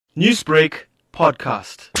Newsbreak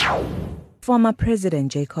podcast. Former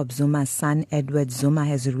President Jacob Zuma's son, Edward Zuma,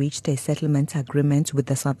 has reached a settlement agreement with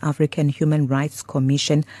the South African Human Rights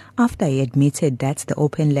Commission after he admitted that the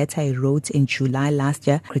open letter he wrote in July last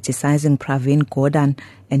year criticizing Pravin, Gordhan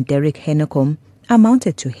and Hanekom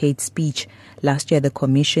amounted to hate speech. Last year, the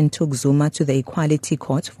commission took Zuma to the Equality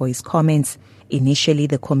Court for his comments. Initially,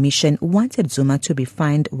 the commission wanted Zuma to be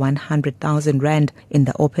fined 100,000 rand. In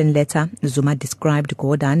the open letter, Zuma described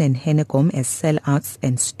Gordhan and Hanekom as sellouts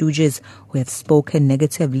and stooges who have spoken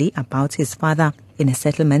negatively about his father. In a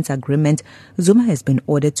settlement agreement, Zuma has been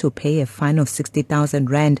ordered to pay a fine of 60,000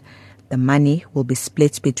 rand. The money will be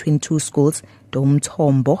split between two schools,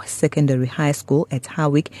 Mntungwa Secondary High School at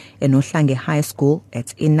Harwich and Ohlange High School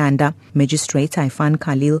at Inanda. Magistrate Ifan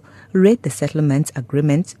Khalil read the settlement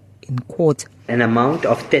agreement in court. An amount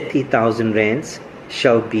of 30,000 rands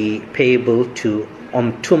shall be payable to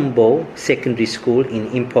Mntungwa Secondary School in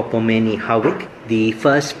Impopomeni, Harwich. The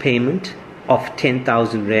first payment of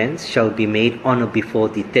 10,000 rands shall be made on or before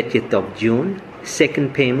the 30th of June.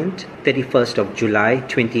 Second payment, 31st of July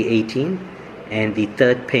 2018. And the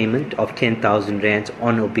third payment of 10,000 rands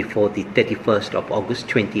on or before the 31st of August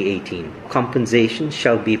 2018. Compensation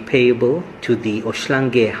shall be payable to the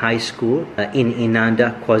Ohlange High School in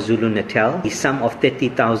Inanda, KwaZulu-Natal. The sum of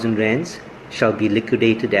 30,000 rands shall be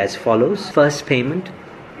liquidated as follows. First payment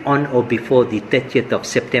on or before the 30th of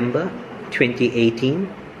September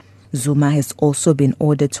 2018. Zuma has also been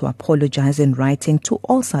ordered to apologize in writing to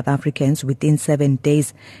all South Africans within 7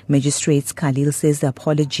 days. Magistrate Khalil says the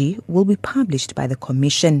apology will be published by the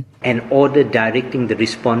Commission. An order directing the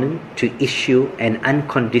respondent to issue an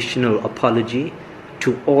unconditional apology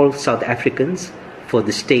to all South Africans for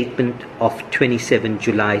the statement of 27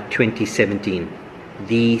 July 2017.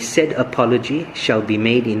 The said apology shall be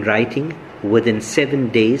made in writing within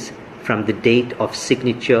 7 days from the date of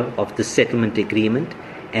signature of the settlement agreement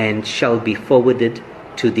and shall be forwarded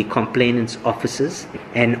to the complainant's offices.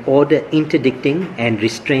 An order interdicting and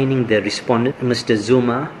restraining the respondent, Mr.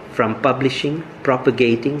 Zuma, from publishing,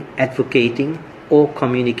 propagating, advocating, or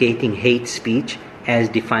communicating hate speech as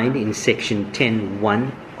defined in Section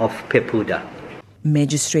 10(1) of PEPUDA.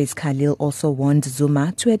 Magistrate Khalil also warned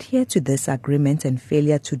Zuma to adhere to this agreement, and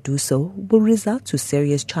failure to do so will result to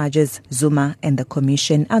serious charges. Zuma and the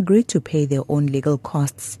Commission agreed to pay their own legal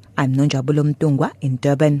costs. I'm Nonjabulo Mntungwa in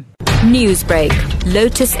Durban. Newsbreak,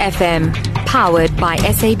 Lotus FM, powered by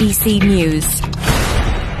SABC News.